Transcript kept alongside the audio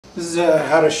This is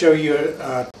how to show you.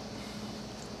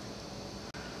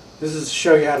 This is to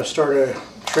show you how to start a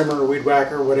trimmer, weed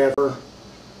whacker, whatever.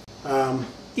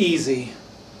 Easy.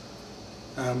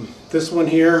 This one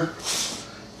here,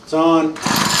 it's on.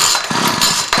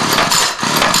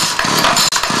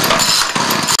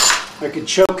 I could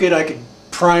choke it, I could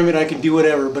prime it, I could do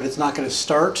whatever, but it's not going to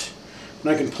start. And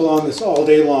I can pull on this all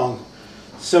day long.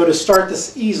 So to start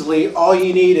this easily, all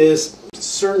you need is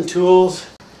certain tools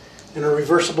and a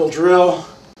reversible drill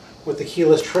with the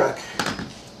keyless truck.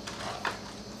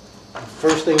 The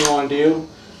first thing you want to do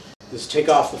is take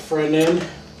off the front end.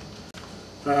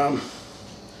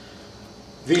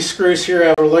 These screws here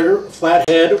have a flat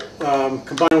head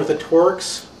combined with the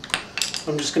Torx.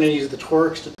 I'm just going to use the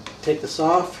Torx to take this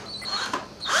off.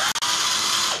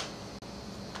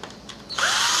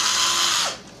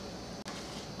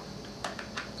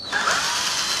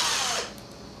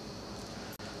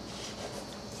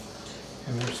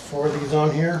 And there's 4 of these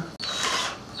on here.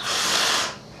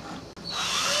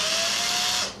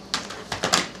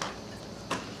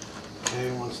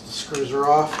 Okay, once the screws are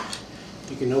off,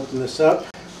 you can open this up.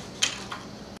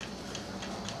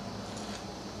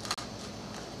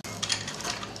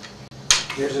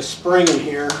 There's a spring in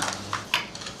here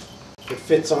that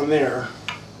fits on there.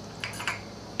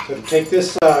 So to take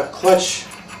this clutch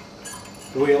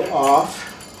wheel off,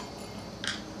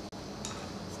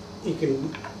 you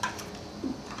can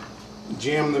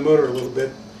jam the motor a little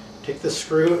bit. Take the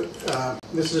screw,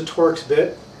 this is a Torx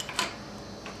bit,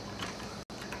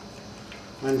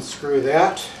 unscrew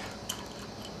that,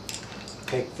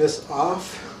 take this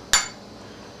off.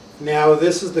 Now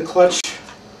this is the clutch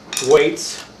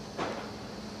weights.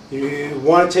 You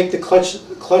want to take the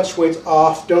clutch weights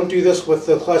off. Don't do this with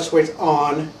the clutch weights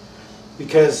on,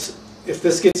 because if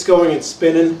this gets going and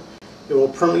spinning, it will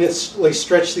permanently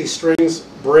stretch these strings,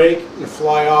 break, and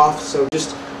fly off. So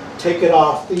just take it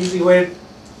off. The easy way,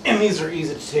 and these are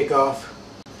easy to take off.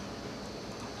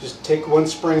 Just take one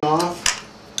spring off,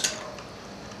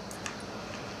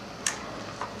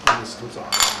 and this comes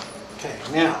off. Okay,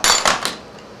 now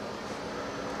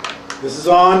this is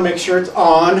on. Make sure it's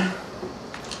on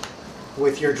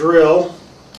with your drill.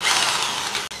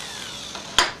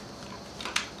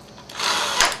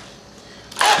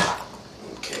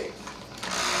 Okay,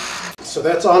 so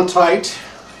that's on tight.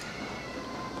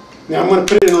 Now I'm going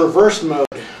to put it in reverse mode.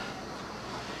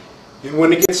 And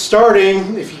when it gets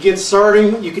starting, if you get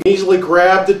starting, you can easily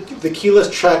grab the keyless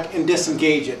truck and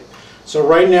disengage it. So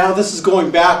right now this is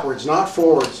going backwards, not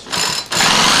forwards.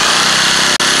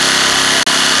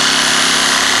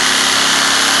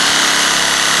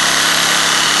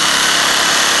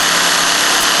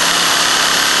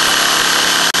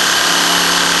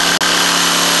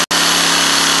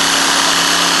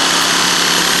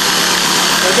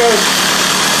 Okay.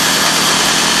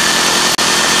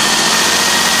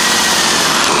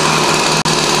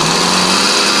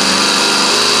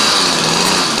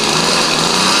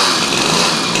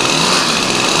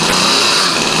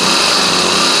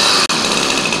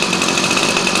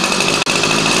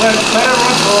 Let it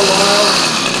run for a while.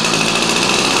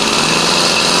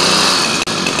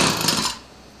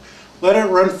 Let it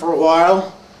run for a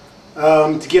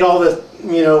while to get all the,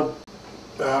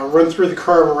 run through the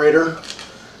carburetor.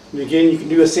 And again, you can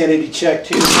do a sanity check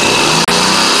too.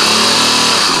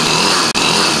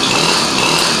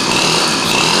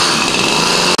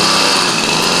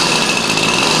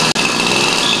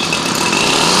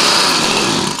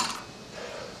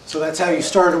 So that's how you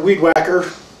start a weed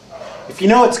whacker. If you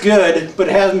know it's good, but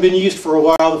it hasn't been used for a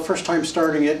while, the first time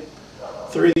starting it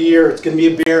through the year, it's going to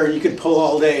be a bear and you can pull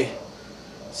all day.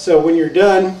 So when you're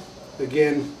done,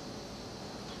 again,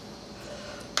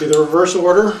 do the reverse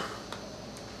order.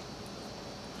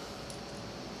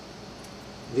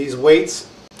 These weights,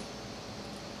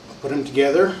 put them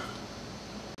together.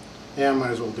 Yeah, I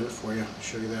might as well do it for you,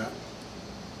 show you that.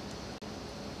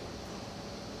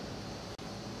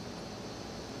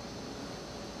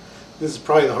 This is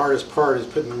probably the hardest part, is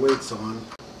putting the weights on.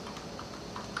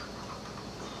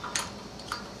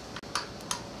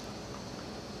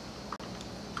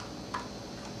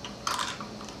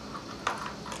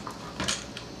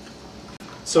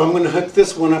 So I'm going to hook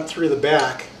this one up through the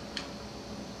back.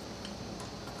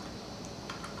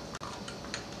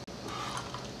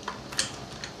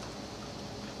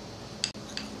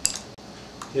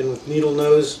 And with needle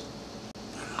nose.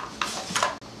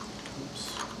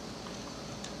 Oops.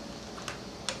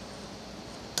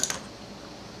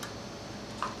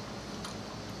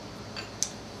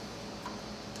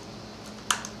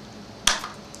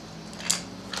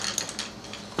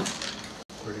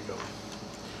 Where'd it go?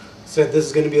 Said this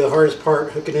is going to be the hardest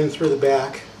part, hooking in through the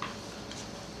back.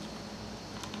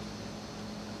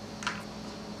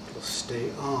 will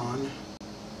stay on.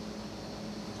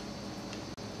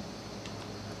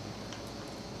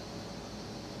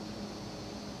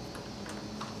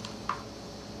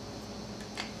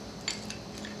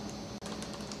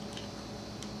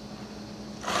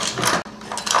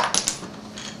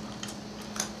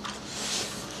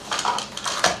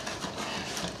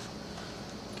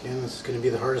 Again, this is going to be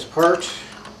the hardest part.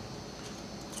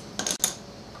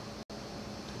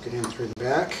 Get in through the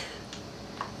back,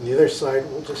 and the other side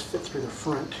will just fit through the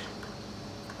front.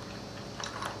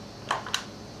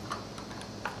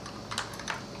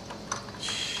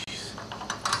 Jeez.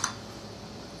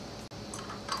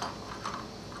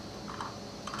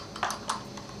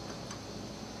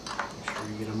 Make sure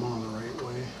you get them on the right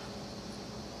way.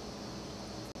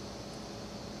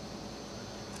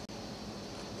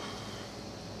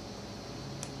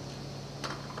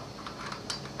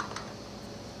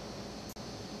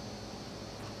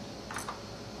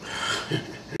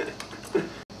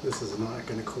 This is not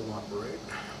going to cooperate.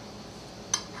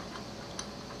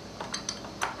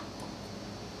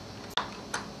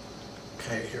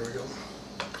 Okay, here we go.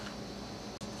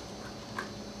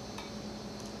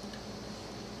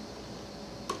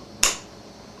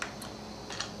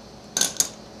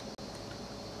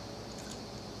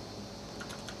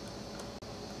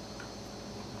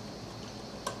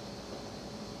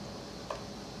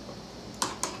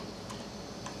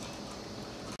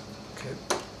 Okay,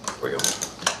 there we go.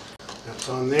 That's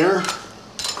on there.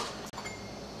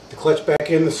 The clutch back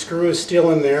in, the screw is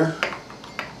still in there.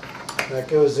 That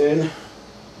goes in.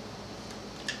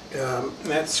 And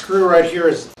that screw right here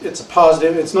it's a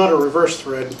positive. It's not a reverse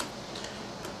thread.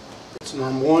 It's an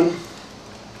on one.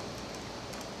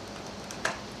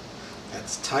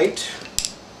 That's tight.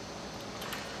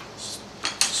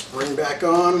 Spring back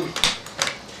on.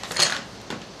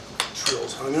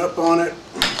 Drill's hung up on it.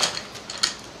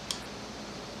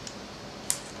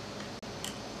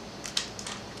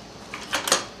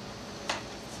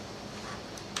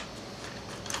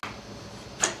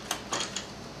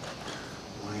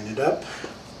 Line it up.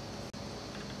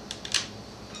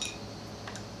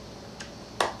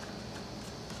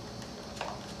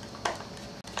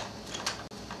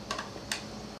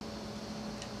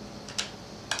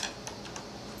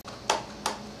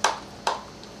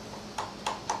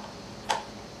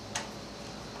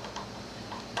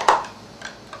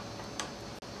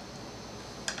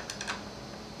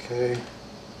 Okay,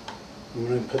 I'm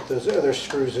going to put those other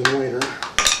screws in later.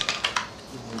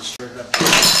 I'm going to start it up here.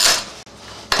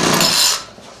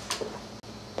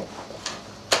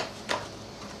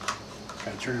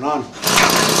 Try to turn it on.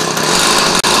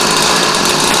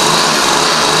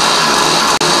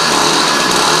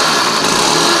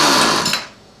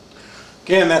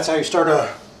 Again, that's how you start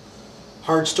a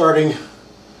hard starting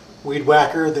weed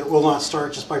whacker that will not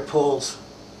start just by pulls.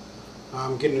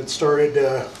 Getting it started.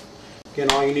 Again,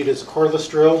 all you need is a cordless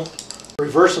drill,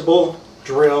 reversible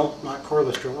drill, not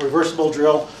cordless drill, reversible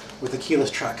drill with a keyless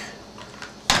chuck.